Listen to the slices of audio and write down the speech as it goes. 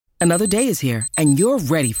Another day is here, and you're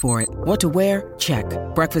ready for it. What to wear? Check.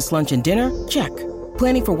 Breakfast, lunch, and dinner? Check.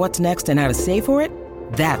 Planning for what's next and how to save for it?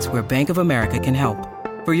 That's where Bank of America can help.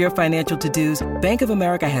 For your financial to-dos, Bank of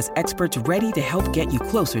America has experts ready to help get you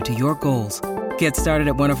closer to your goals. Get started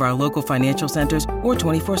at one of our local financial centers or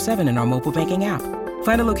 24/7 in our mobile banking app.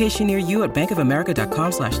 Find a location near you at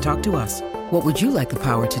bankofamerica.com/talktous. What would you like the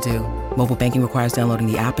power to do? Mobile banking requires downloading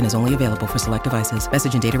the app and is only available for select devices.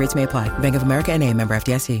 Message and data rates may apply. Bank of America NA, member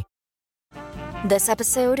FDIC. This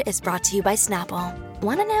episode is brought to you by Snapple.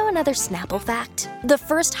 Want to know another Snapple fact? The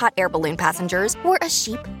first hot air balloon passengers were a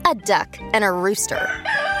sheep, a duck, and a rooster.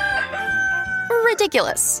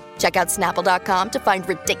 Ridiculous. Check out Snapple.com to find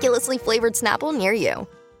ridiculously flavored Snapple near you.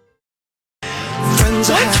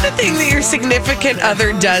 What's the thing that your significant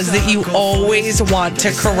other does that you always want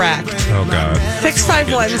to correct? Oh, God.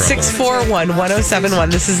 651-641-1071.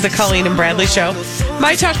 This is the Colleen and Bradley Show.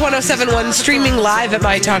 My Talk 1071, streaming live at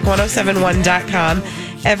mytalk1071.com.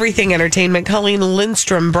 Everything Entertainment. Colleen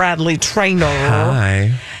Lindstrom, Bradley Traynor.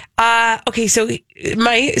 Hi. Okay, so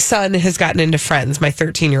my son has gotten into Friends, my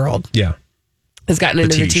 13-year-old. Yeah. Has gotten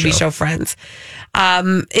into the TV show Friends.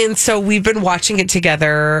 And so we've been watching it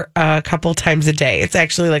together a couple times a day. It's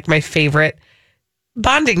actually like my favorite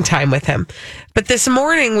bonding time with him. But this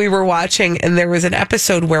morning we were watching and there was an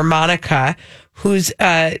episode where Monica, who's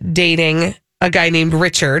dating a guy named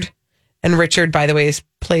Richard, and Richard, by the way, is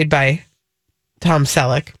played by Tom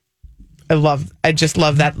Selleck. I just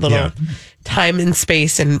love that little time and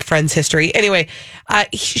space and Friends history. Anyway,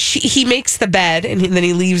 he makes the bed and then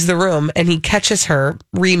he leaves the room and he catches her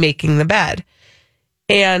remaking the bed.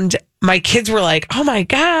 And my kids were like, "Oh my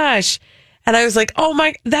gosh." And I was like,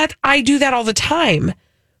 I do that all the time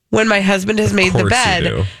when my husband has made the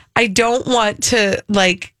bed. I don't want to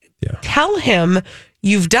tell him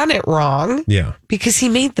you've done it wrong because he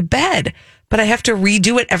made the bed. But I have to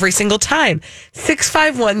redo it every single time.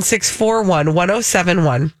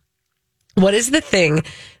 651-641-1071. What is the thing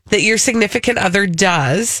that your significant other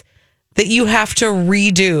does that you have to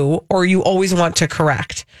redo or you always want to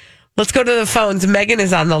correct? Let's go to the phones. Megan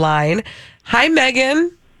is on the line. Hi,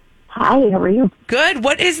 Megan. Hi, how are you? Good.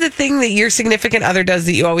 What is the thing that your significant other does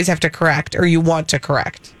that you always have to correct or you want to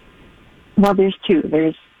correct? Well, there's two.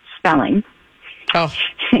 There's spelling. Oh.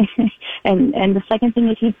 And the second thing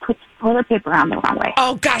is he puts toilet paper on the wrong way.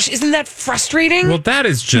 Oh gosh, isn't that frustrating? Well,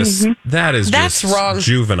 that's just wrong.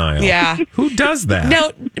 Juvenile. Yeah. Who does that?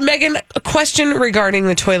 Now, Megan, a question regarding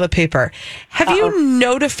the toilet paper. Have you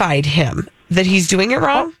notified him that he's doing it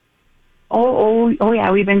wrong? Oh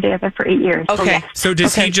yeah, we've been together for 8 years. Okay. Oh, yeah. So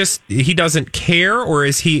does he doesn't care, or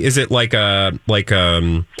is it like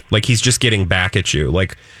he's just getting back at you?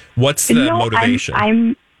 Like, what's the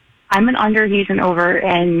motivation? I'm an under, he's an over,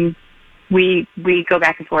 and we go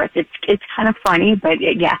back and forth. It's kind of funny, but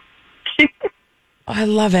yeah. I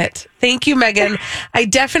love it. Thank you, Megan. I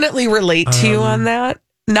definitely relate to you on that.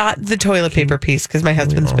 Not the toilet paper piece, because my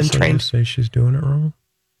husband's been trained. Say she's doing it wrong.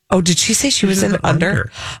 Oh, did she say she was an under?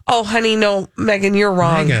 Oh, honey, no, Megan, you're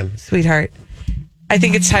wrong, sweetheart. I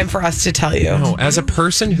think it's time for us to tell you. No, as a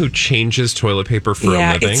person who changes toilet paper for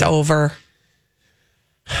a living, it's over.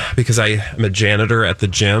 Because I am a janitor at the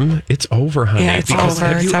gym, it's over, honey. Yeah, it's because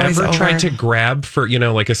over. Have you It's always ever tried over. to grab for,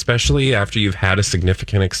 especially after you've had a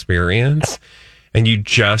significant experience and you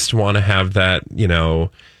just want to have that, you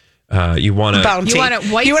want to... Bounty. You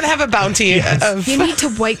want to have a bounty of... You need to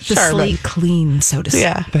wipe the slate clean, so to say.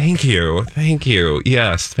 Yeah. Thank you.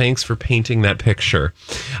 Yes, thanks for painting that picture.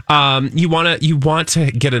 You want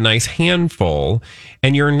to get a nice handful,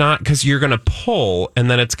 and you're not, because you're going to pull, and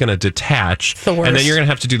then it's going to detach, the worst. and then you're going to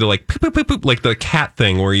have to do the poop, poop, poop, poop, like the cat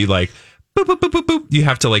thing where you boop, boop, boop, boop, boop. You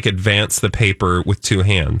have to advance the paper with two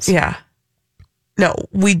hands. Yeah. No,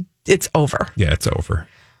 it's over. Yeah, it's over.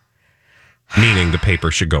 Meaning the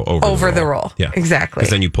paper should go over the roll. Yeah, exactly. Because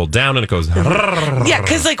then you pull down and it goes. Yeah,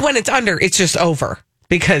 because when it's under, it's just over.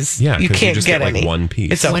 Because you can't just get any. one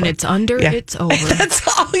piece. It's over. When it's under, it's over. That's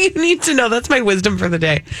all you need to know. That's my wisdom for the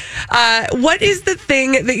day. What is the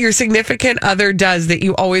thing that your significant other does that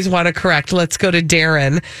you always want to correct? Let's go to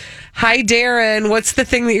Darren. Hi, Darren. What's the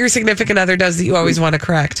thing that your significant other does that you always want to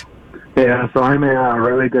correct? Yeah, so I'm a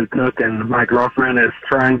really good cook, and my girlfriend is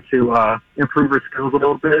trying to improve her skills a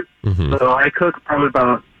little bit. Mm-hmm. So I cook probably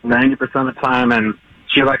about 90% of the time, and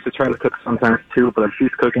she likes to try to cook sometimes too, but if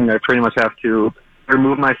she's cooking, I pretty much have to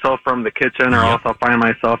remove myself from the kitchen, or else I'll find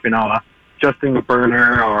myself, adjusting a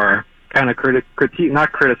burner or kind of critiquing,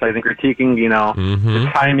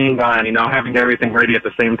 the timing on, having everything ready at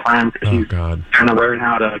the same time, because she's trying to learn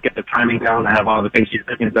how to get the timing down and have all the things she's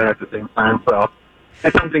cooking done at the same time. So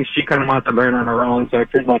It's something she kind of wants to learn on her own, so I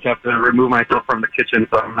pretty much have to remove myself from the kitchen,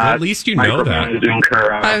 so I'm not. At least you know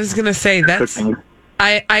that. I was going to say that's. Cooking.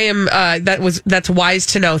 I am. That's wise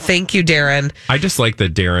to know. Thank you, Darren. I just like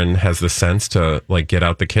that Darren has the sense to like get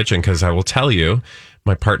out the kitchen, because I will tell you,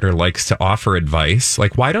 my partner likes to offer advice.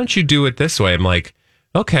 Like, why don't you do it this way? I'm like,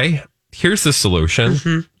 okay, here's the solution.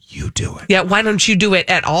 Mm-hmm. You do it. Yeah. Why don't you do it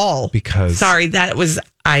at all? Because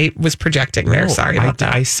I was projecting there. Sorry about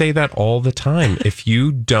that. I say that all the time. If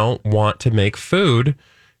you don't want to make food,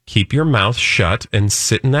 keep your mouth shut and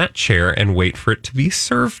sit in that chair and wait for it to be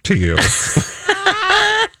served to you.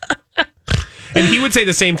 And he would say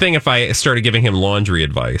the same thing if I started giving him laundry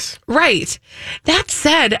advice. Right. That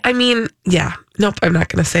said, I mean, yeah. Nope, I'm not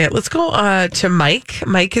going to say it. Let's go to Mike.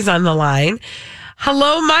 Mike is on the line.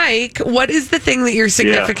 Hello, Mike. What is the thing that your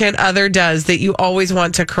significant other does that you always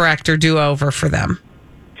want to correct or do over for them?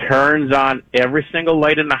 Turns on every single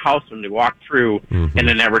light in the house when they walk through, and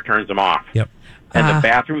then never turns them off. Yep. And the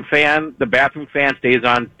bathroom fan stays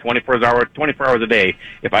on 24 hours a day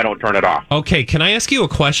if I don't turn it off. Okay, can I ask you a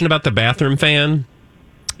question about the bathroom fan?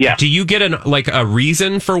 Yeah. Do you get a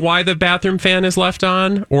reason for why the bathroom fan is left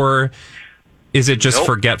on, or is it just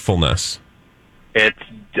forgetfulness? It's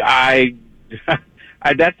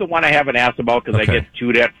that's the one I haven't asked about, because I get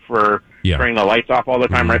chewed at for turning the lights off all the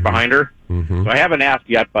time right behind her. Mm-hmm. So I haven't asked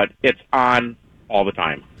yet, but it's on all the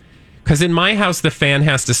time. Because in my house, the fan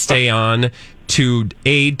has to stay on to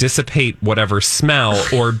A, dissipate whatever smell,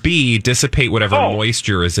 or B, dissipate whatever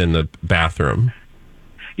moisture is in the bathroom.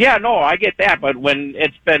 Yeah, no, I get that, but when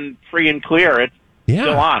it's been free and clear, it's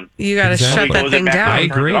still on. You got to shut that thing down. I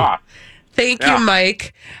agree. Thank you,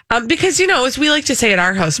 Mike. Because, as we like to say at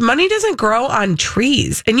our house, money doesn't grow on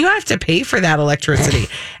trees, and you have to pay for that electricity,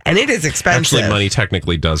 and it is expensive. Actually, money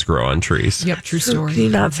technically does grow on trees. Yep, true story. Can you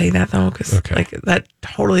not say that, though? Because that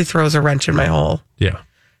totally throws a wrench in my whole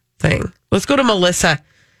thing. Let's go to Melissa.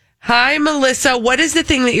 Hi, Melissa. What is the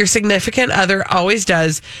thing that your significant other always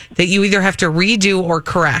does that you either have to redo or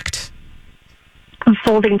correct?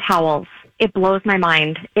 Folding towels. It blows my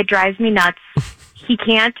mind. It drives me nuts. He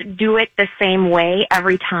can't do it the same way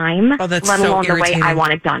every time, let alone the way I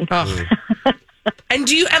want it done. Oh. And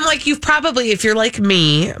you've probably, if you're like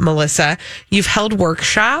me, Melissa, you've held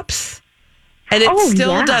workshops and it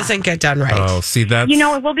still doesn't get done right. Oh, see, that's...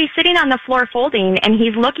 we'll be sitting on the floor folding and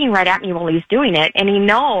he's looking right at me while he's doing it. And he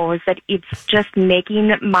knows that it's just making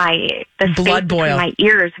the blood boil. My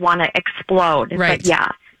ears want to explode. Right.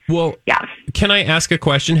 But well, can I ask a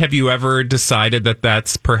question? Have you ever decided that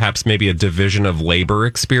that's perhaps maybe a division of labor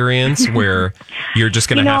experience where you're just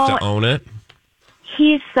going to have to own it?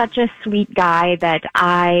 He's such a sweet guy that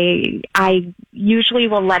I usually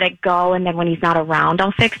will let it go, and then when he's not around,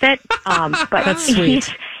 I'll fix it. But that's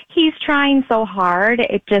sweet. He's trying so hard.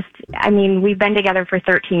 It just, we've been together for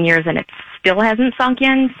 13 years, and it still hasn't sunk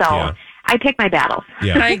in, so... Yeah. I pick my battles.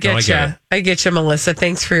 Yeah, I get you, Melissa.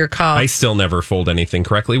 Thanks for your call. I still never fold anything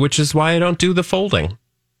correctly, which is why I don't do the folding.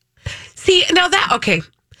 See, now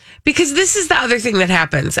because this is the other thing that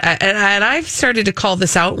happens. And I've started to call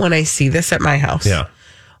this out when I see this at my house. Yeah.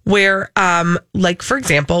 Where, for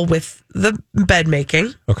example, with the bed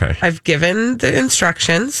making. Okay. I've given the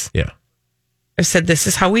instructions. Yeah. I've said, this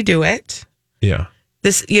is how we do it. Yeah.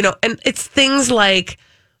 This, and it's things like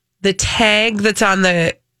the tag that's on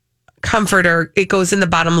the comforter, it goes in the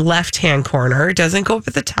bottom left-hand corner. It doesn't go up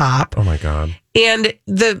at the top. Oh, my God. And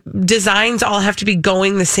the designs all have to be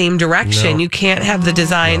going the same direction. No. You can't have the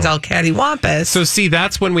designs all cattywampus. So, see,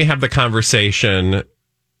 that's when we have the conversation.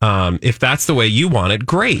 If that's the way you want it,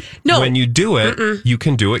 great. No. When you do it, you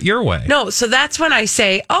can do it your way. No, so that's when I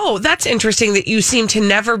say, that's interesting that you seem to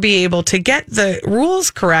never be able to get the rules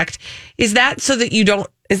correct. Is that so that you don't...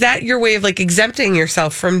 Is that your way of exempting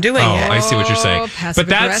yourself from doing it? I see what you're saying. But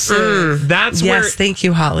that's where... Yes, thank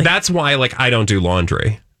you, Holly. That's why, I don't do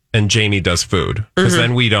laundry and Jamie does food. Because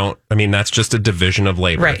then we don't... that's just a division of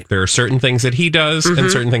labor. Right. There are certain things that he does and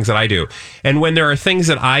certain things that I do. And when there are things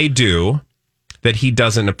that I do that he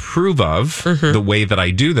doesn't approve of the way that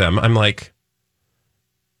I do them, I'm like,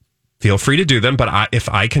 feel free to do them, but if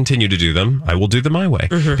I continue to do them, I will do them my way.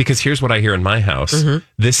 Because here's what I hear in my house.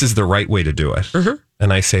 This is the right way to do it.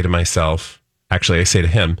 And I say to myself, actually, I say to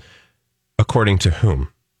him, according to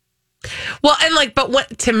whom? Well, and but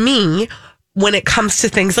what to me, when it comes to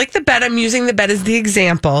things like the bed, I'm using the bed as the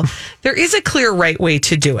example, there is a clear right way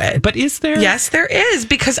to do it. But is there? Yes, there is,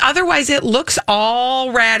 because otherwise it looks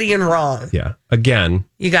all ratty and wrong. Yeah. Again,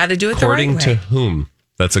 you got to do it the right way. According to whom?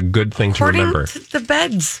 That's a good thing to remember. To the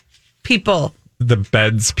beds people. The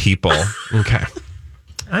beds people. Okay.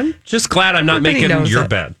 I'm just glad I'm not making your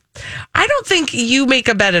bed. I don't think you make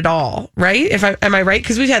a bed at all, right? Am I right?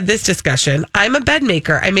 Because we've had this discussion. I'm a bed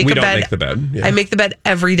maker. We don't make the bed. Yeah. I make the bed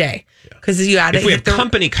every day because you add it. If we have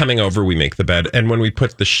company coming over, we make the bed, and when we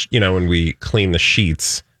put when we clean the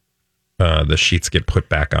sheets get put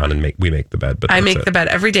back on, and we make the bed. But I make the bed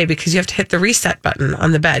every day because you have to hit the reset button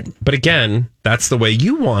on the bed. But again, that's the way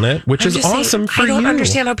you want it, which is awesome for you. I don't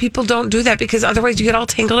understand how people don't do that because otherwise you get all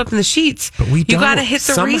tangled up in the sheets. But you got to hit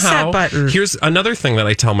the reset button. Here's another thing that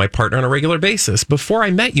I tell my partner on a regular basis. Before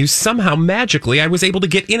I met you, somehow magically I was able to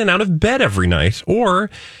get in and out of bed every night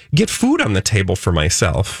or get food on the table for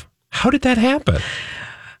myself. How did that happen?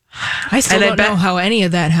 I still don't know how any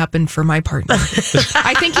of that happened for my partner.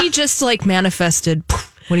 I think he just manifested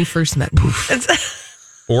when he first met me.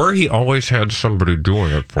 Or he always had somebody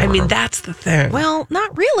doing it for him. That's the thing. Well,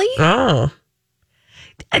 not really. Oh.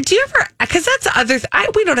 Do you ever, because that's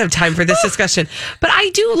we don't have time for this discussion, but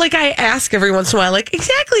I do, I ask every once in a while,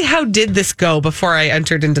 exactly how did this go before I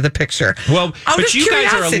entered into the picture? Well, but you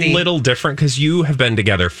guys are a little different because you have been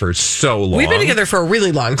together for so long. We've been together for a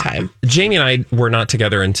really long time. Jamie and I were not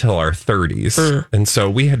together until our 30s. And so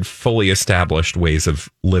we had fully established ways of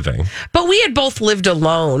living. But we had both lived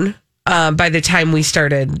alone. By the time we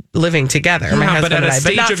started living together, my husband and I,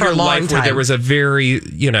 but not for a long time. Where there was a very,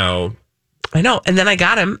 I know. And then I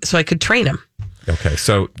got him so I could train him. Okay.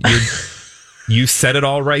 So you said it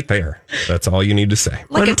all right there. That's all you need to say.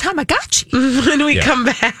 Like a Tamagotchi. When we come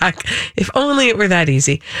back, if only it were that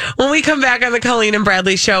easy. When we come back on the Colleen and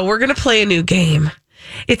Bradley show, we're going to play a new game.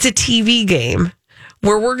 It's a TV game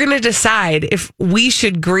where we're going to decide if we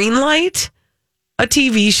should greenlight a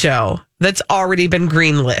TV show that's already been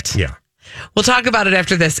greenlit. Yeah. We'll talk about it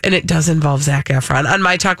after this, and it does involve Zac Efron on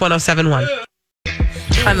My Talk 107.1.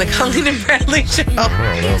 On the Colleen and Bradley show.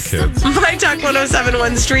 Oh, little kids. My Talk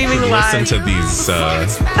 107.1 streaming live. Listen to these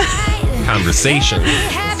conversations.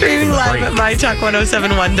 Streaming live at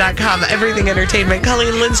mytalk1071.com. Everything Entertainment.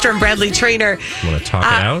 Colleen Lindstrom, Bradley Trainer. Want to talk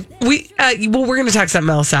it out? We're going to talk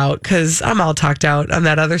something else out because I'm all talked out on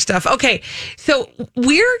that other stuff. Okay, so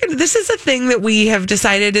this is a thing that we have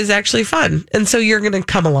decided is actually fun, and so you're going to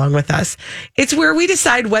come along with us. It's where we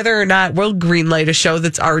decide whether or not we'll greenlight a show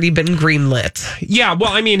that's already been greenlit. Yeah,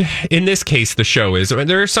 well, I mean, in this case, the show is.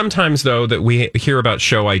 There are sometimes, though, that we hear about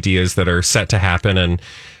show ideas that are set to happen, and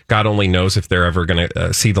God only knows if they're ever going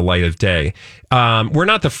to see the light of day. We're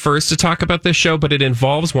not the first to talk about this show, but it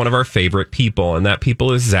involves one of our favorite people, and that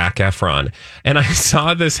people is Zac Efron. And I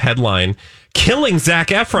saw this headline, Killing Zac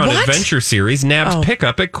Efron Adventure Series nabs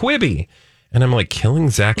pickup at Quibi. And I'm like, killing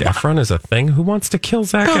Zac Efron is a thing? Who wants to kill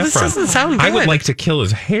Zac Efron? This doesn't sound good. I would like to kill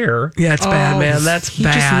his hair. Yeah, it's bad, man. That's he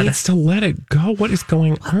bad. He just needs to let it go. What is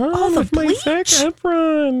going on with my Zac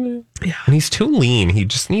Efron? Yeah. And he's too lean. He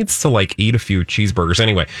just needs to eat a few cheeseburgers.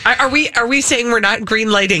 Anyway. Are we saying we're not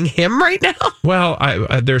greenlighting him right now? Well,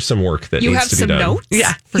 there's some work that needs to be done. You have some notes?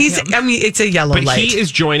 Yeah. It's a yellow light. But he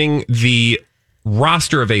is joining the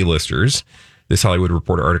roster of A-listers, this Hollywood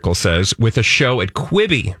Reporter article says, with a show at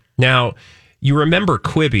Quibi. Now, you remember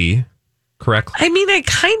Quibi, correct? I mean, I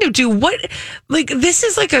kind of do. This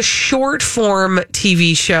is like a short form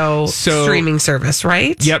TV show streaming service,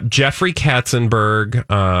 right? Yep. Jeffrey Katzenberg,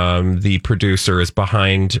 the producer, is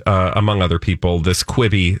behind, among other people, this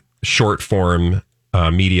Quibi short form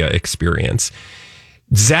media experience.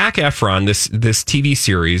 Zac Efron, this TV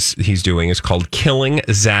series he's doing is called Killing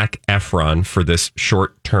Zac Efron for this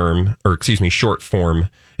short form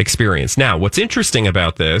experience. Now, what's interesting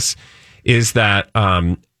about this is that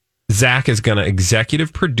Zac is going to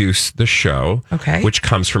executive produce the show, which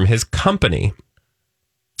comes from his company,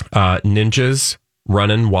 Ninjas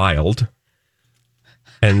Runnin' Wild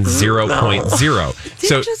and 0.0.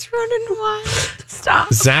 Ninjas Runnin' Wild.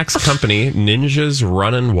 Stop. Zac's company, Ninjas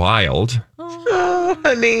Runnin' Wild. Oh,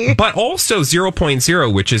 honey. But also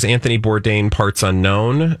 0.0, which is Anthony Bourdain Parts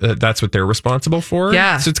Unknown. That's what they're responsible for.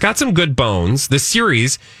 Yeah. So it's got some good bones. The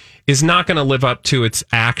series is not going to live up to its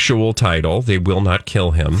actual title. They will not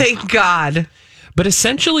kill him. Thank God. But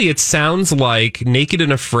essentially, it sounds like Naked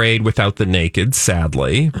and Afraid without the naked,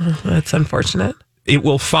 sadly. That's unfortunate. It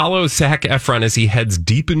will follow Zac Efron as he heads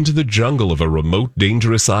deep into the jungle of a remote,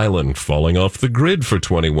 dangerous island, falling off the grid for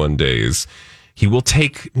 21 days. He will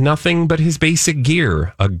take nothing but his basic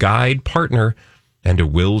gear, a guide, partner, and a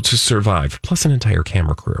will to survive, plus an entire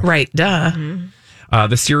camera crew. Right, duh. Mm-hmm.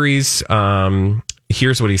 The series...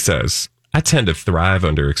 here's what he says. I tend to thrive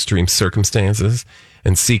under extreme circumstances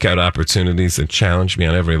and seek out opportunities that challenge me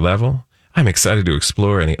on every level. I'm excited to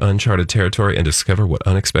explore any uncharted territory and discover what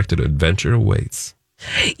unexpected adventure awaits.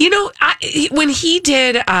 When he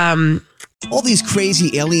did All these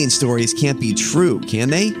crazy alien stories can't be true, can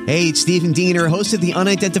they? Hey, it's Stephen Diener, host of the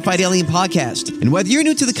Unidentified Alien Podcast. And whether you're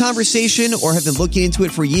new to the conversation or have been looking into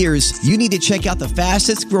it for years, you need to check out the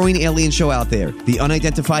fastest growing alien show out there, the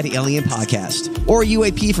Unidentified Alien Podcast, or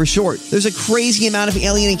UAP for short. There's a crazy amount of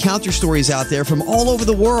alien encounter stories out there from all over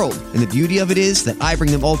the world. And the beauty of it is that I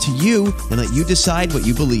bring them all to you and let you decide what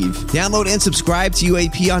you believe. Download and subscribe to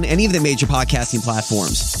UAP on any of the major podcasting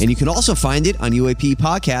platforms. And you can also find it on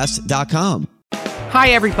UAPpodcast.com.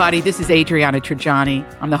 Hi, everybody. This is Adriana Trajani.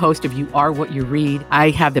 I'm the host of You Are What You Read.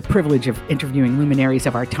 I have the privilege of interviewing luminaries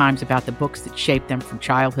of our times about the books that shaped them from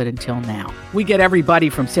childhood until now. We get everybody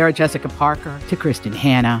from Sarah Jessica Parker to Kristen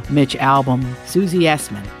Hanna, Mitch Albom, Susie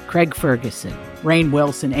Essman, Craig Ferguson, Rainn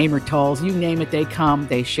Wilson, Amor Tolls, you name it, they come,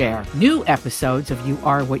 they share. New episodes of You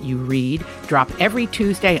Are What You Read drop every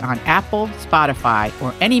Tuesday on Apple, Spotify,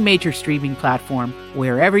 or any major streaming platform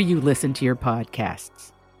wherever you listen to your podcasts.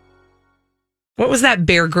 What was that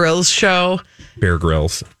Bear Grylls show? Bear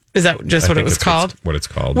Grylls. Is that just what it was called? What it's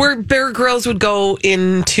called. Where Bear Grylls would go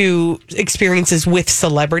into experiences with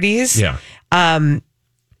celebrities. Yeah. And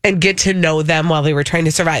get to know them while they were trying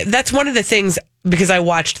to survive. That's one of the things, because I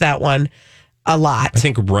watched that one a lot. I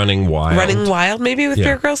think Running Wild. Running Wild, maybe, with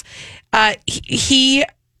Bear Grylls. Zac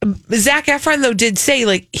Efron, though, did say,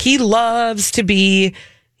 like, he loves nature.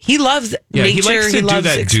 He likes to do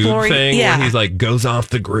that exploring. Dude thing where he's like goes off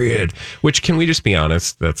the grid. Which, can we just be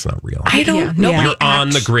honest, that's not real. I don't. You're on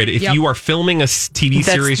the grid. If you are filming a TV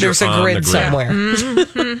series, you're on the grid somewhere.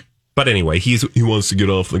 Mm-hmm. But anyway, he wants to get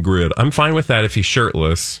off the grid. I'm fine with that if he's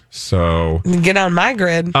shirtless. So get on my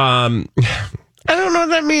grid. I don't know what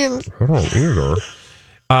that means. I don't either.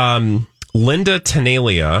 Linda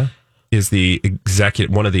Tenalia is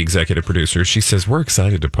one of the executive producers. She says, we're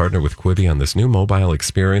excited to partner with Quibi on this new mobile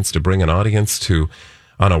experience to bring an audience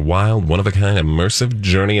on a wild, one-of-a-kind immersive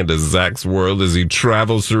journey into Zach's world as he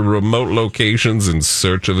travels through remote locations in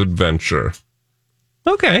search of adventure.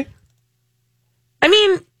 Okay. I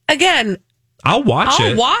mean, again, I'll watch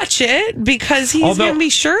it because he's going to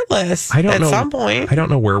be shirtless at some point. I don't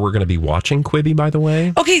know where we're going to be watching Quibi, by the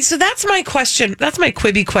way. Okay, so that's my question. That's my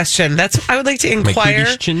Quibi question. I would like to inquire.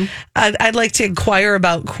 I'd like to inquire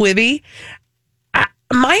about Quibi.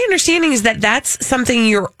 My understanding is that that's something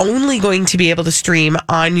you're only going to be able to stream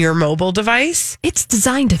on your mobile device. It's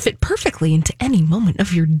designed to fit perfectly into any moment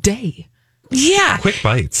of your day. Yeah. Quick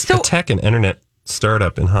Bites, a tech and internet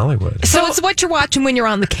startup in Hollywood. So it's what you're watching when you're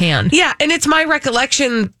on the can. Yeah, and it's my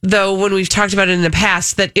recollection, though, when we've talked about it in the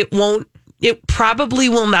past, that it probably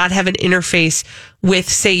will not have an interface with,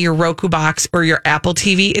 say, your Roku box or your Apple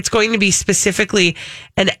TV. It's going to be specifically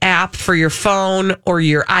an app for your phone or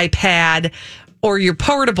your iPad or your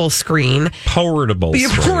portable screen. Portable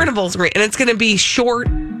screen. And it's going to be short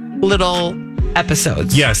little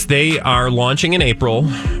episodes. Yes, they are launching in April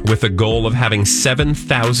with a goal of having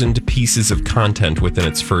 7,000 pieces of content within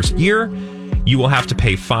its first year. You will have to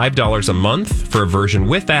pay $5 a month for a version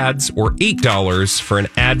with ads or $8 for an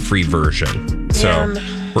ad-free version. So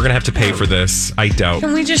we're going to have to pay for this. I doubt.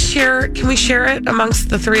 Can we share it amongst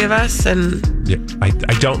the three of us? And yeah, I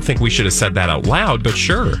don't think we should have said that out loud, but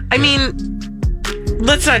sure. I mean,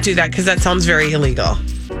 let's not do that because that sounds very illegal.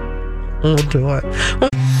 We'll do it.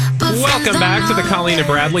 Welcome back to the Colleen and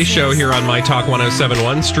Bradley Show here on My Talk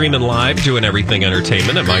 1071, streaming live, doing everything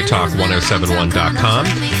entertainment at MyTalk1071.com.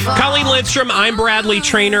 Colleen Lindstrom, I'm Bradley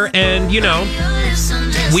Traynor, and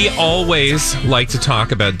we always like to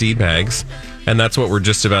talk about D-bags, and that's what we're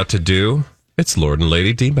just about to do. It's Lord and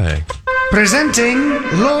Lady D-bag. Presenting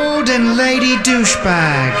Lord and Lady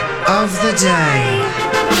Douchebag of the Day.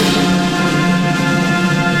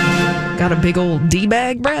 Got a big old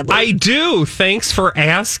D-bag, Bradley? I do. Thanks for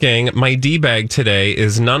asking. My D-bag today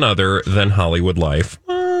is none other than Hollywood Life.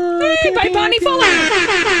 Hey, by Bonnie Fuller.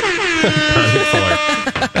 Bonnie Fuller.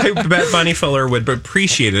 I bet Bonnie Fuller would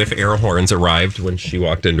appreciate it if air horns arrived when she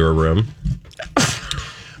walked into her room.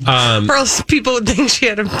 Or else people would think she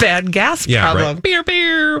had a bad gas problem. Right. Beer,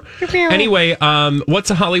 beer. Anyway,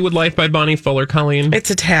 what's a Hollywood Life by Bonnie Fuller, Colleen?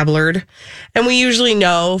 It's a tabloid. And we usually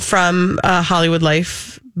know from Hollywood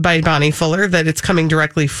Life by Bonnie Fuller that it's coming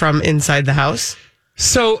directly from inside the house.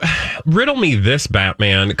 So, riddle me this,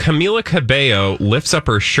 Batman. Camila Cabello lifts up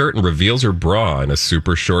her shirt and reveals her bra in a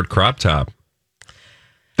super short crop top.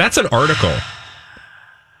 That's an article.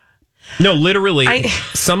 No, literally,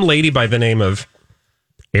 some lady by the name of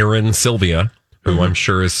Erin Sylvia, who I'm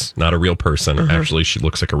sure is not a real person. Actually, she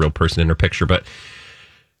looks like a real person in her picture, but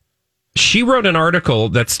she wrote an article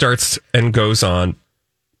that starts and goes on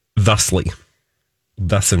thusly.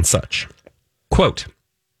 Thus and such. Quote,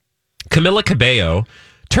 Camila Cabello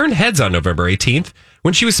turned heads on November 18th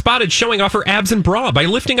when she was spotted showing off her abs and bra by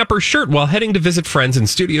lifting up her shirt while heading to visit friends in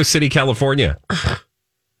Studio City, California.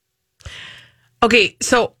 Okay,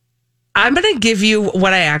 so I'm going to give you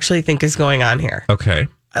what I actually think is going on here. Okay.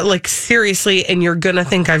 Like, seriously, and you're going to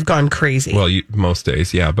think I've gone crazy. Well, most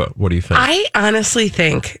days, yeah, but what do you think? I honestly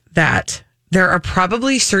think that there are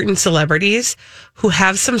probably certain celebrities who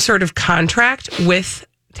have some sort of contract with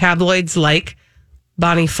tabloids like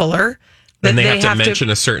Bonnie Fuller. And they have to mention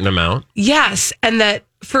a certain amount? Yes, and that,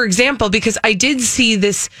 for example, because I did see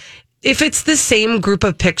this, if it's the same group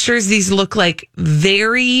of pictures, these look like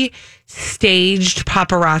very staged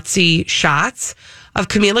paparazzi shots of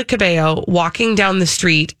Camila Cabello walking down the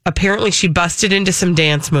street. Apparently she busted into some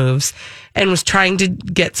dance moves and was trying to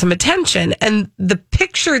get some attention. And the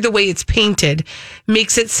picture, the way it's painted,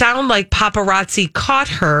 makes it sound like paparazzi caught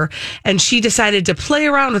her and she decided to play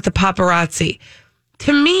around with the paparazzi.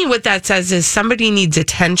 To me, what that says is somebody needs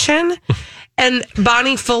attention. And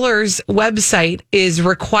Bonnie Fuller's website is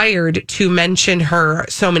required to mention her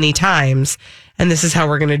so many times. And this is how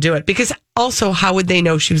we're going to do it. Because also, how would they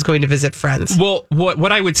know she was going to visit friends? Well,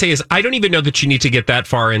 what I would say is I don't even know that you need to get that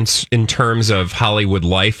far in terms of Hollywood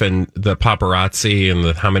life and the paparazzi and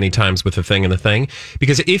the how many times with the thing and the thing.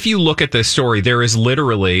 Because if you look at this story, there is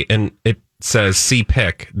literally, and it says see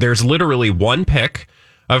pic, there's literally one pic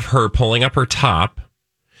of her pulling up her top.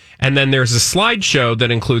 And then there's a slideshow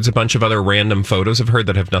that includes a bunch of other random photos of her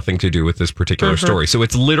that have nothing to do with this particular story. So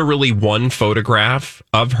it's literally one photograph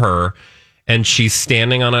of her, and she's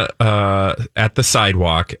standing on at the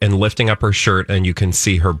sidewalk and lifting up her shirt, and you can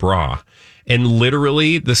see her bra. And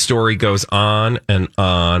literally, the story goes on and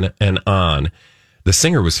on and on. The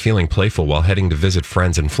singer was feeling playful while heading to visit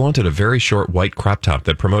friends and flaunted a very short white crop top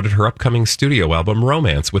that promoted her upcoming studio album,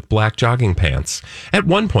 Romance, with black jogging pants. At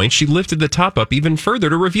one point, she lifted the top up even further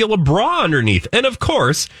to reveal a bra underneath. And of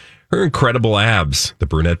course, her incredible abs. The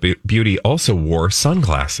brunette beauty also wore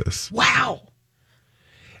sunglasses. Wow.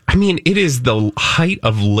 I mean, it is the height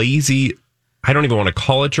of lazy... I don't even want to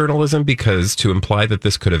call it journalism, because to imply that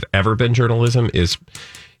this could have ever been journalism is...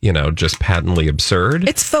 just patently absurd.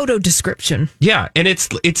 It's photo description. Yeah, and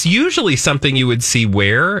it's usually something you would see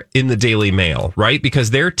where in the Daily Mail, right? Because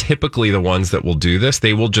they're typically the ones that will do this.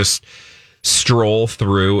 They will just stroll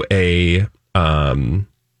through a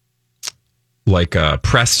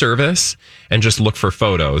press service and just look for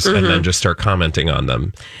photos and then just start commenting on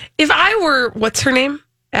them. If I were, what's her name?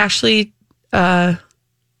 Ashley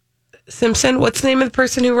Simpson. What's the name of the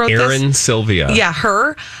person who wrote this? Erin Sylvia. Yeah,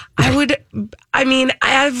 her. Every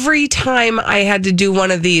time I had to do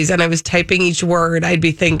one of these and I was typing each word, I'd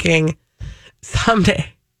be thinking, someday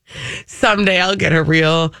I'll get a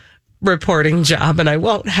real reporting job and I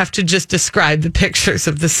won't have to just describe the pictures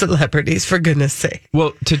of the celebrities, for goodness sake.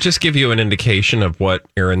 Well, to just give you an indication of what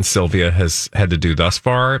Erin Sylvia has had to do thus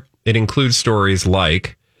far, it includes stories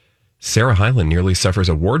like Sarah Hyland nearly suffers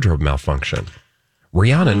a wardrobe malfunction.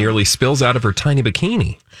 Rihanna nearly spills out of her tiny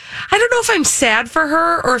bikini. I don't know if I'm sad for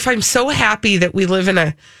her or if I'm so happy that we live in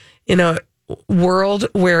a world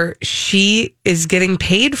where she is getting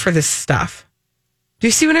paid for this stuff. Do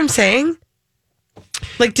you see what I'm saying?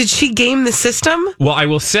 Like, did she game the system? Well, I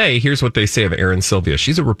will say, here's what they say of Erin Sylvia.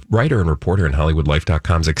 She's a writer and reporter in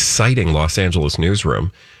HollywoodLife.com's exciting Los Angeles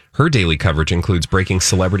newsroom. Her daily coverage includes breaking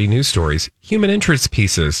celebrity news stories, human interest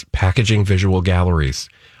pieces, packaging visual galleries.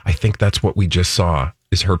 I think that's what we just saw,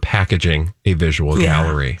 is her packaging a visual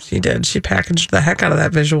gallery. She did. She packaged the heck out of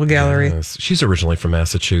that visual gallery. Yes. She's originally from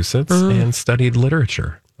Massachusetts and studied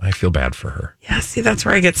literature. I feel bad for her. Yeah, see, that's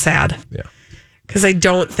where I get sad. Yeah. Because I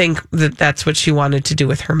don't think that that's what she wanted to do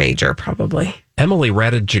with her major, probably. Emily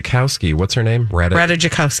Ratajkowski, what's her name?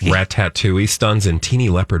 Ratajkowski. Ratatouille stuns in teeny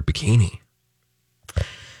leopard bikini.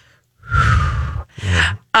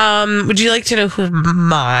 Would you like to know who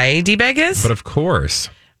my D-bag is? But of course.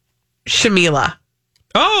 Shamila.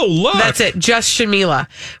 Oh, look. That's it. Just Shamila.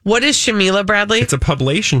 What is Shamila, Bradley? It's a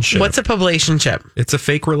publicationship. What's a publicationship? It's a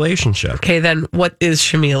fake relationship. Okay, then what is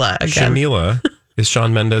Shamila again? Shamila is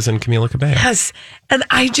Shawn Mendes and Camila Cabello. Yes. And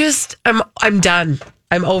I'm done.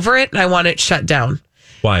 I'm over it and I want it shut down.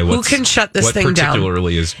 Why? Who can shut this thing down? What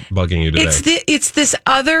particularly is bugging you today? It's this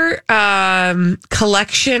other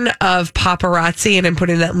collection of paparazzi, and I'm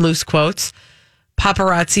putting that in loose quotes,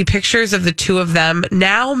 paparazzi pictures of the two of them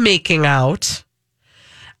now making out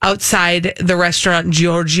outside the restaurant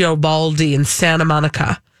Giorgio Baldi in Santa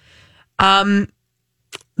Monica.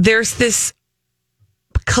 There's this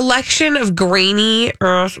collection of grainy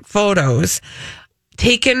photos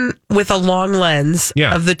taken with a long lens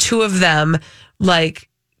of the two of them, like,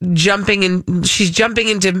 she's jumping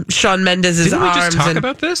into Shawn Mendes' arms. Didn't we just talk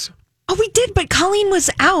about this? Oh, we did, but Colleen was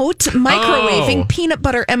out microwaving peanut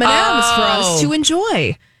butter M&Ms for us to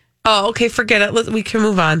enjoy. Oh, okay, forget it. We can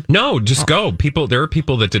move on. No, just go. There are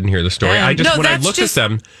people that didn't hear the story. When I looked at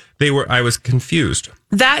them, I was confused.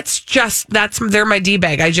 They're my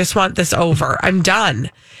D-bag. I just want this over. I'm done.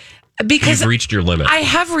 Because you've reached your limit. I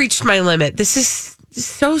have reached my limit. This is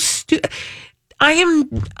so stupid. I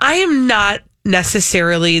am not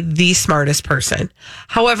necessarily the smartest person.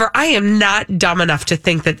 However, I am not dumb enough to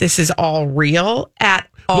think that this is all real at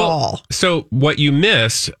all. So what you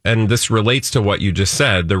missed, and this relates to what you just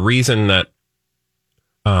said, the reason that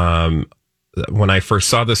when I first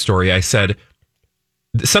saw this story, I said,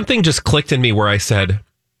 something just clicked in me where I said,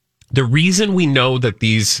 the reason we know that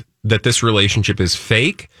this relationship is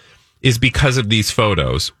fake is because of these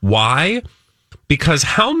photos. Why? Because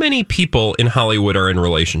how many people in Hollywood are in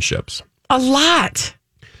relationships? A lot.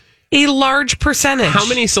 A large percentage. How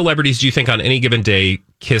many celebrities do you think on any given day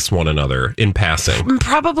kiss one another in passing?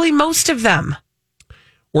 Probably most of them.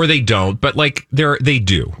 Or they don't, but they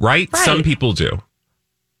do, right? Some people do.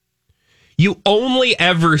 You only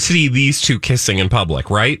ever see these two kissing in public,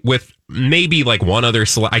 right? With maybe one other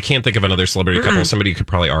I can't think of another celebrity couple. Somebody could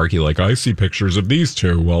probably argue I see pictures of these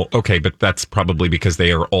two. Well, okay, but that's probably because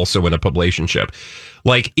they are also in a publicationship.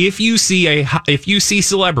 If you see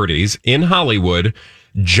celebrities in Hollywood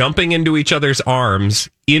jumping into each other's arms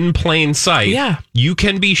in plain sight, you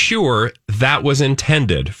can be sure that was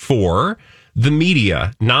intended for the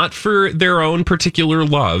media, not for their own particular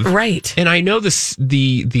love. Right. And I know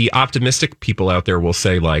the optimistic people out there will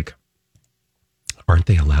say aren't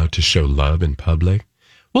they allowed to show love in public?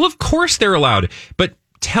 Well, of course they're allowed. But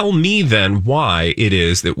tell me then why it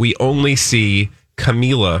is that we only see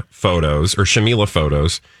Shamila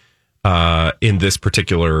photos in this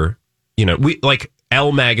particular,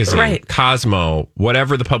 Elle Magazine, Cosmo,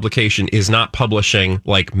 whatever the publication is not publishing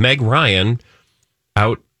Meg Ryan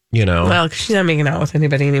out, Well, she's not making out with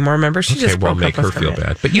anybody anymore. Remember, she just broke make up her feel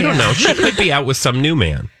bad. But you don't know. She could be out with some new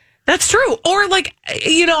man. That's true. Or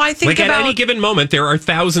I think at any given moment, there are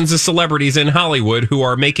thousands of celebrities in Hollywood who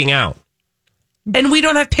are making out. And we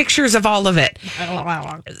don't have pictures of all of it.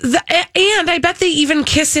 And I bet they even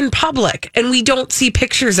kiss in public, and we don't see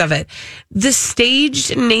pictures of it. The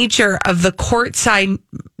staged nature of the courtside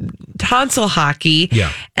tonsil hockey,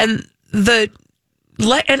 and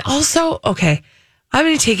also, okay, I'm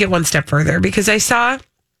going to take it one step further because I saw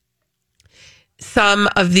some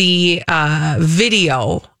of the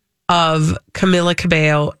video of Camila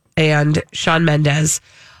Cabello and Shawn Mendes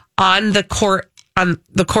on the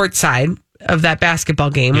court side of that basketball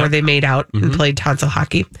game where they made out and played tonsil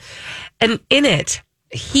hockey. And in it,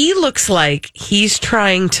 he looks like he's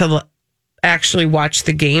trying to actually watch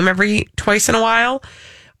the game twice in a while.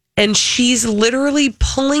 And she's literally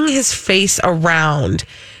pulling his face around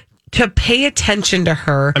to pay attention to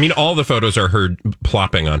her. I mean, all the photos are her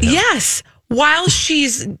plopping on him. Yes. While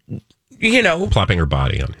she's, plopping her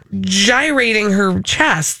body on him, gyrating her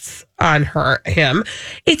chests on him.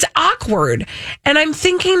 It's awkward. And I'm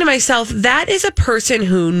thinking to myself, that is a person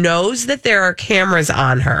who knows that there are cameras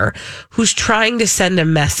on her, who's trying to send a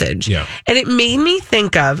message. Yeah. And it made me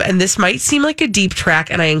think of, and this might seem like a deep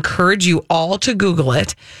track, and I encourage you all to Google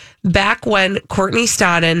it, back when Courtney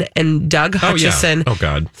Stodden and Doug Hutchison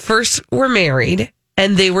first were married.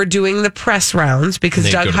 And they were doing the press rounds because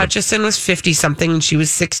Doug Hutchison was 50-something and she was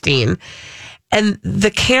 16. And the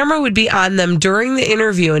camera would be on them during the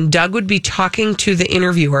interview, and Doug would be talking to the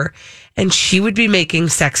interviewer, and she would be making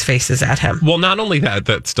sex faces at him. Well, not only that,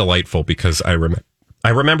 that's delightful because I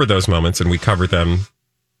remember those moments, and we covered them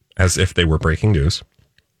as if they were breaking news.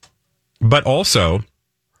 But also,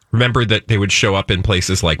 remember that they would show up in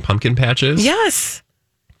places like pumpkin patches? Yes.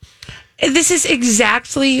 This is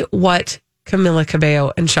exactly what Camila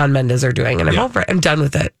Cabello and Shawn Mendes are doing, and I'm over it. I'm done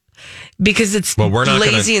with it because it's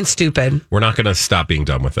lazy and stupid. We're not going to stop being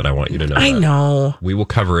done with it. I want you to know. I know. We will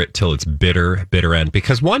cover it till it's bitter end,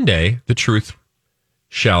 because one day the truth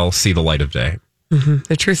shall see the light of day. Mm-hmm.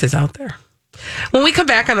 The truth is out there. When we come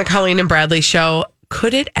back on the Colleen and Bradley show,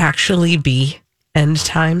 could it actually be end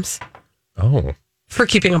times? Oh. For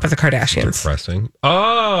Keeping Up with the Kardashians. Depressing.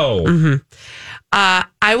 Oh. Mm-hmm.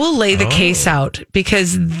 I will lay the case out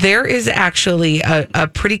because there is actually a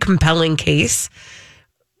pretty compelling case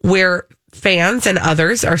where fans and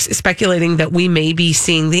others are speculating that we may be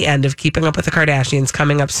seeing the end of Keeping Up with the Kardashians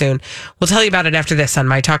coming up soon. We'll tell you about it after this on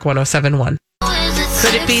My Talk 107.1.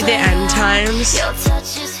 Could it be the end times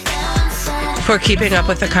for Keeping Up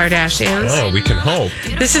with the Kardashians? Oh, we can hope.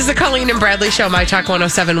 This is the Colleen and Bradley Show, My Talk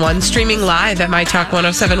 107.1, streaming live at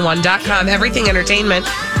MyTalk1071.com. Everything Entertainment.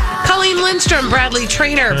 Colleen Lindstrom, Bradley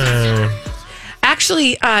Trainer.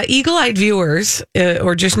 Actually, eagle-eyed viewers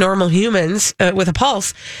or just normal humans with a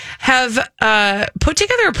pulse have put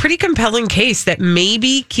together a pretty compelling case that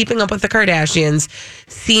maybe Keeping Up with the Kardashians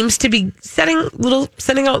seems to be sending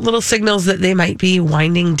out little signals that they might be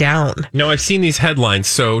winding down. No, I've seen these headlines.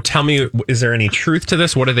 So tell me, is there any truth to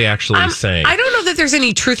this? What are they actually saying? I don't know that there's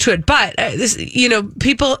any truth to it, but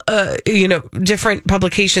people, different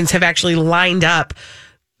publications have actually lined up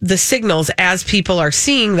the signals as people are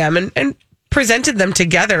seeing them and presented them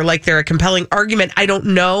together like they're a compelling argument. I don't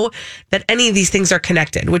know that any of these things are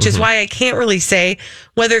connected, which is why I can't really say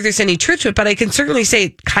whether there's any truth to it, but I can certainly say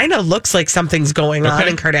it kind of looks like something's going on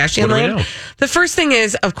in Kardashian land. The first thing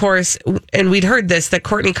is, of course, and we'd heard this, that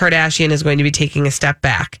Kourtney Kardashian is going to be taking a step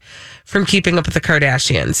back from Keeping Up with the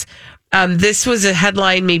Kardashians. This was a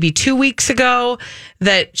headline maybe 2 weeks ago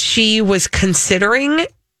that she was considering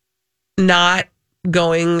not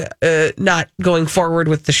going forward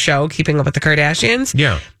with the show Keeping Up with the Kardashians.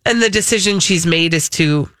 Yeah. And the decision she's made is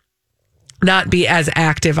to not be as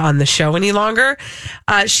active on the show any longer.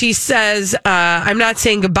 She says, I'm not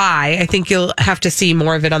saying goodbye. I think you'll have to see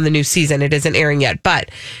more of it on the new season. It isn't airing yet,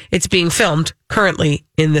 but it's being filmed currently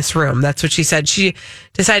in this room. That's what she said. She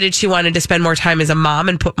decided she wanted to spend more time as a mom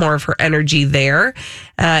and put more of her energy there.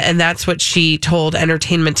 And that's what she told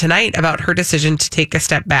Entertainment Tonight about her decision to take a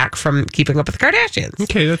step back from Keeping Up with the Kardashians.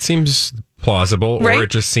 Okay, that seems plausible, right? Or it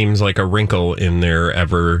just seems like a wrinkle in their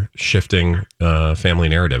ever-shifting family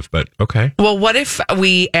narrative, but okay. Well, what if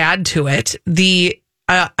we add to it the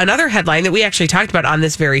another headline that we actually talked about on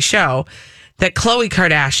this very show, that Khloe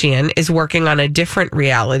Kardashian is working on a different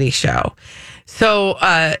reality show. So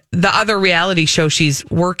the other reality show she's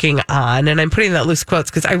working on, and I'm putting that loose quotes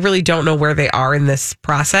because I really don't know where they are in this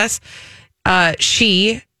process.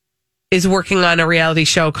 She is working on a reality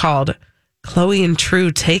show called Khloe and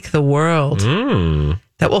True Take the World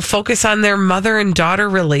that will focus on their mother and daughter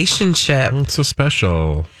relationship. It's so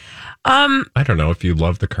special. I don't know, if you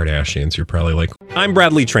love the Kardashians, you're probably like, I'm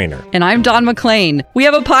Bradley Trainer. And I'm Don McClain. We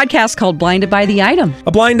have a podcast called Blinded by the Item.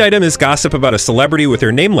 A blind item is gossip about a celebrity with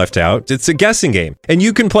their name left out. It's a guessing game, and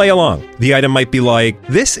you can play along. The item might be like,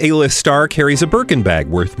 this A-list star carries a Birkin bag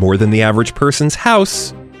worth more than the average person's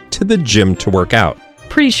house to the gym to work out.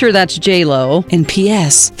 Pretty sure that's J-Lo. And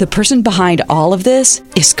P.S. the person behind all of this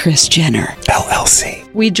is Kris Jenner,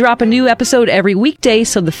 LLC. We drop a new episode every weekday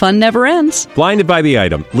so the fun never ends. Blinded by the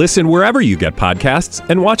Item. Listen wherever you get podcasts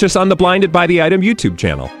and watch us on the Blinded by the Item YouTube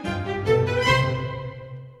channel.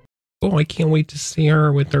 Oh, I can't wait to see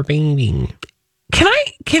her with her baby.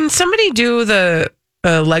 Can somebody do the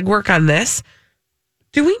legwork on this?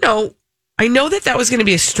 Do we know? I know that was going to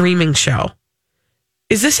be a streaming show.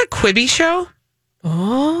 Is this a Quibi show?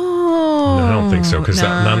 Oh, no, I don't think so, because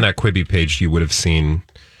on that Quibi page you would have seen.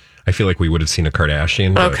 I feel like we would have seen a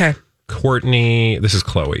Kardashian. Okay, Kourtney. This is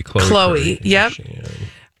Khloe. Khloe. Yep.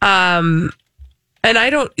 And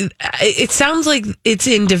I don't. It sounds like it's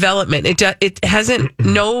in development. It hasn't.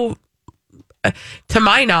 No, to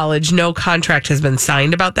my knowledge, no contract has been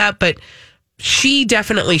signed about that. But she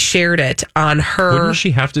definitely shared it on her. Wouldn't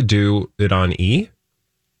she have to do it on E?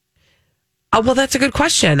 Well, that's a good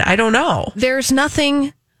question. I don't know. There's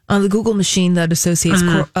nothing on the Google machine that associates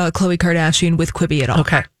Khloe Kardashian with Quibi at all.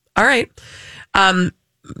 Okay. All right.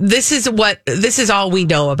 This is all we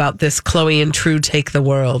know about this Khloe and True Take the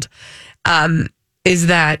World. Is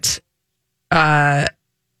that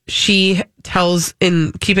she tells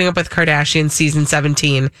in Keeping Up with Kardashian season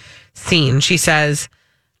 17 scene, she says,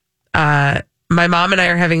 my mom and I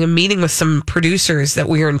are having a meeting with some producers that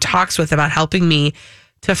we are in talks with about helping me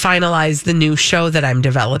to finalize the new show that I'm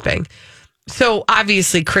developing. So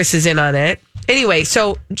obviously Kris is in on it. Anyway,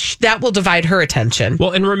 so that will divide her attention.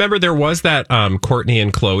 Well, and remember there was that Kourtney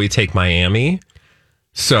and Khloe Take Miami.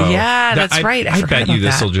 So yeah, that's right. I bet you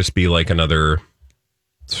this will just be like another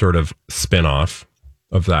sort of spin-off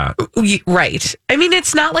of that. Right. I mean,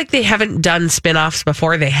 it's not like they haven't done spin-offs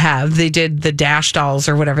before. They have. They did the Dash Dolls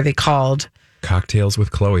or whatever they called. Cocktails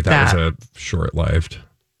with Khloe. That was a short-lived.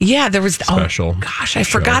 Yeah, there was special. Oh gosh, I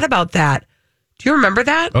forgot about that. Do you remember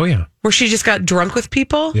that? Oh yeah, where she just got drunk with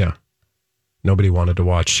people. Yeah, nobody wanted to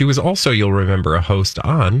watch. She was also, you'll remember, a host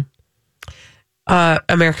on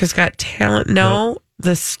America's Got Talent. No,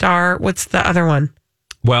 the star. What's the other one?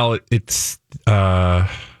 Well, it's X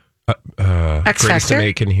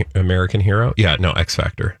Factor. American Hero. Yeah, no, X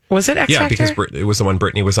Factor. Was it X Factor? Yeah, because it was the one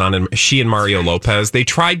Britney was on, and she and Mario Lopez. They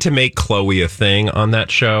tried to make Khloe a thing on that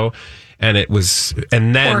show. And it was,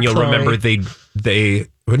 and then Poor you'll Khloe. remember they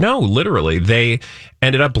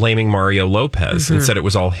ended up blaming Mario Lopez and said it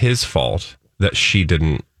was all his fault that she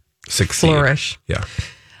didn't succeed. Flourish. Yeah.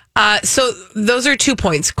 So those are 2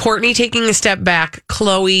 points. Kourtney taking a step back,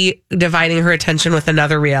 Khloe dividing her attention with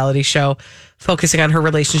another reality show, focusing on her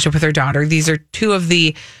relationship with her daughter. These are two of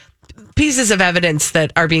the pieces of evidence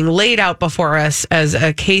that are being laid out before us as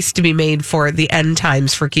a case to be made for the end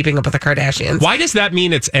times for Keeping Up with the Kardashians. Why does that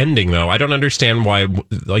mean it's ending, though? I don't understand why,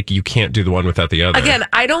 like, you can't do the one without the other. Again,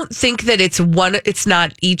 I don't think that it's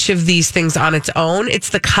not each of these things on its own. It's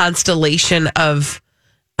the constellation of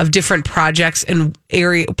different projects and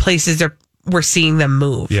places that we're seeing them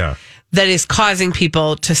move. Yeah. That is causing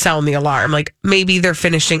people to sound the alarm. Like maybe they're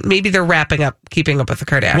wrapping up Keeping Up with the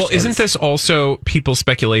Kardashians. Well, isn't this also people's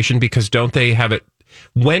speculation? Because don't they have it?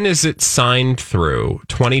 When is it signed through?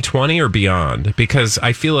 2020 or beyond? Because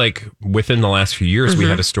I feel like within the last few years, we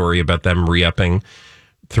had a story about them re-upping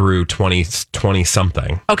through 2020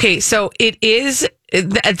 something. Okay, so it is at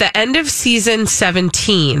the end of season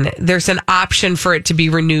 17. There's an option for it to be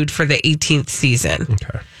renewed for the 18th season.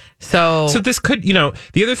 Okay. So this could,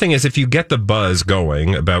 the other thing is if you get the buzz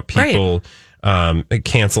going about people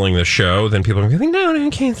canceling the show, then people are going to think, no,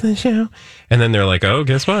 don't cancel the show. And then they're like, oh,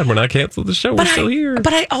 guess what? We're not canceling the show. We're still here.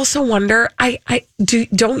 But I also wonder,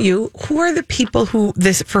 don't you? Who are the people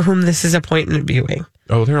for whom this is appointment viewing?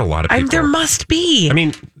 Oh, there are a lot of people. There must be. I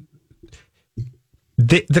mean,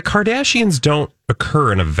 the Kardashians don't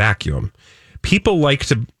occur in a vacuum. People like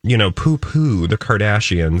to, poo-poo the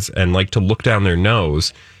Kardashians and like to look down their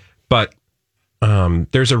nose. But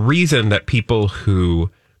there's a reason that people who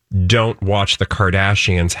don't watch the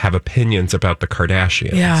Kardashians have opinions about the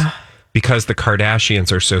Kardashians. Yeah. Because the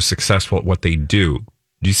Kardashians are so successful at what they do.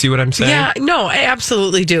 Do you see what I'm saying? Yeah, no, I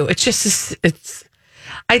absolutely do. It's just,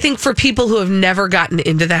 I think for people who have never gotten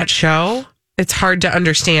into that show, it's hard to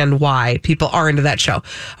understand why people are into that show.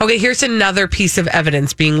 Okay, here's another piece of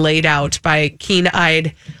evidence being laid out by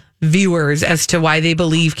keen-eyed viewers as to why they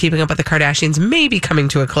believe Keeping Up with the Kardashians may be coming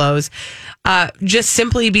to a close. Just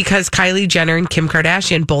simply because Kylie Jenner and Kim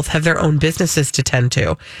Kardashian both have their own businesses to tend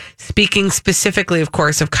to. Speaking specifically, of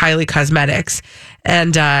course, of Kylie Cosmetics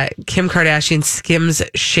and Kim Kardashian's Skims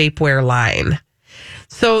shapewear line.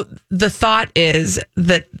 So the thought is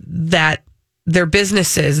that their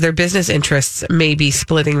business interests may be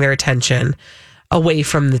splitting their attention away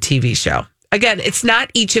from the TV show. Again, it's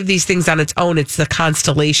not each of these things on its own. It's the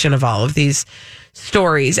constellation of all of these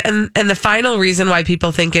stories. And the final reason why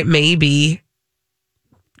people think it may be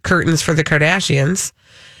curtains for the Kardashians,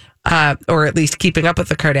 or at least Keeping Up with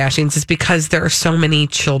the Kardashians, is because there are so many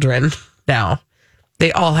children now.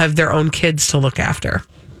 They all have their own kids to look after.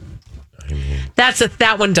 I mean,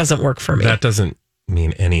 that one doesn't work for me. That doesn't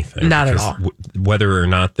mean anything. Not at all. Whether or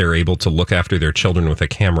not they're able to look after their children with a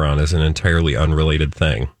camera on is an entirely unrelated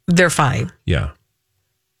thing. They're fine. Yeah.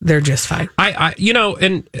 They're just fine.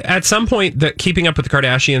 And at some point, that Keeping Up with the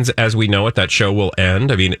Kardashians, as we know it, that show will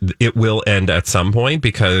end. I mean, it will end at some point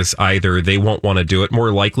because either they won't want to do it.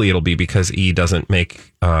 More likely, it'll be because E doesn't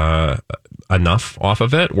make enough off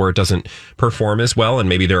of it, or it doesn't perform as well, and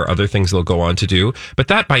maybe there are other things they'll go on to do. But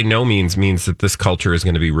that by no means means that this culture is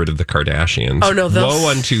going to be rid of the Kardashians. Oh no! Woe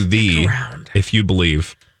unto thee if you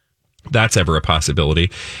believe that's ever a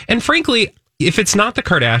possibility. And frankly, if it's not the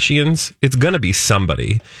Kardashians, it's going to be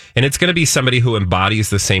somebody. And it's going to be somebody who embodies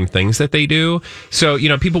the same things that they do. So,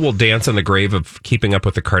 people will dance on the grave of Keeping Up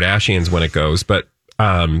with the Kardashians when it goes, but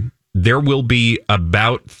there will be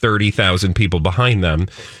about 30,000 people behind them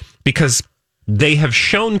because they have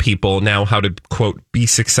shown people now how to, quote, be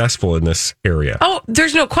successful in this area. Oh,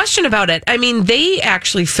 there's no question about it. I mean, they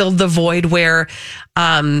actually filled the void where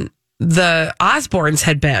the Osbournes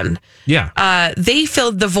had been. Yeah. They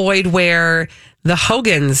filled the void where the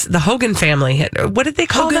Hogan family had. What did they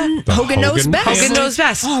call that? Hogan Knows Best. Hogan Knows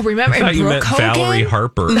Best. Oh, remember? I thought you meant Valerie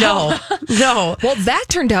Harper. No. Well, that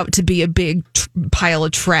turned out to be a big pile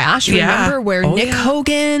of trash. Remember where Nick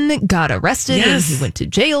Hogan got arrested and he went to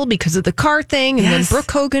jail because of the car thing, and then Brooke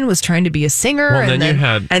Hogan was trying to be a singer, well,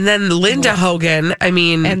 and then Linda Hogan. I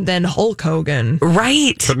mean, and then Hulk Hogan.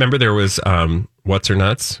 Right. But remember, there was What's Her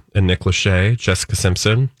Nuts and Nick Lachey, Jessica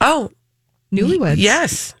Simpson. Oh, Newlyweds.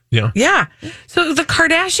 Yes. Yeah. Yeah. So the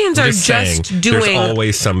Kardashians are just doing. There's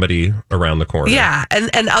always somebody around the corner. Yeah.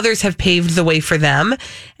 And others have paved the way for them.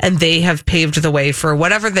 And they have paved the way for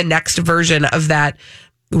whatever the next version of that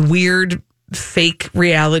weird fake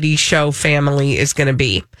reality show family is going to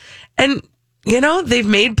be. And, they've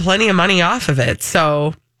made plenty of money off of it.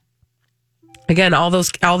 So, again, all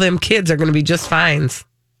them kids are going to be just fines.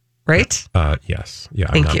 Right? Yes. Yeah.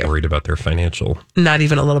 Thank I'm not you. worried about their financial. Not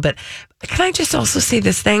even a little bit. Can I just also say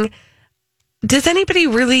this thing? Did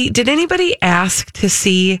anybody ask to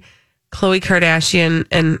see Khloe Kardashian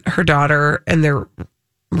and her daughter and their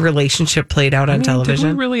relationship played out on television.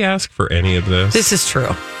 Did we really ask for any of this? This is true.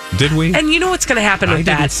 Did we? And you know what's going to happen with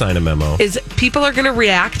that? I didn't sign a memo. Is people are going to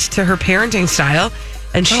react to her parenting style,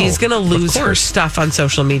 and she's going to lose her stuff on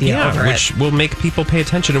social media over which will make people pay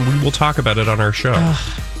attention, and we will talk about it on our show.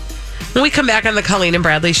 When we come back on the Colleen and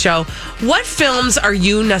Bradley show, what films are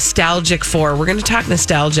you nostalgic for? We're going to talk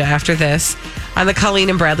nostalgia after this on the Colleen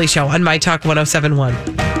and Bradley show on My Talk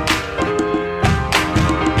 107.1.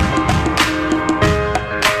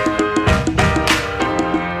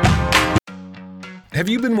 Have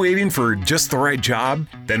you been waiting for just the right job?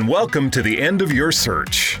 Then welcome to the end of your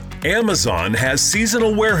search. Amazon has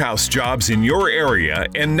seasonal warehouse jobs in your area,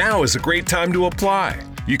 and now is a great time to apply.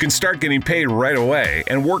 You can start getting paid right away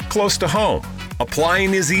and work close to home.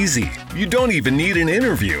 Applying is easy. You don't even need an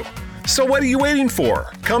interview. So what are you waiting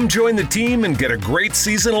for? Come join the team and get a great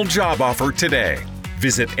seasonal job offer today.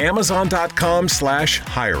 Visit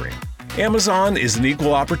Amazon.com/hiring. Amazon is an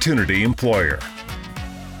equal opportunity employer.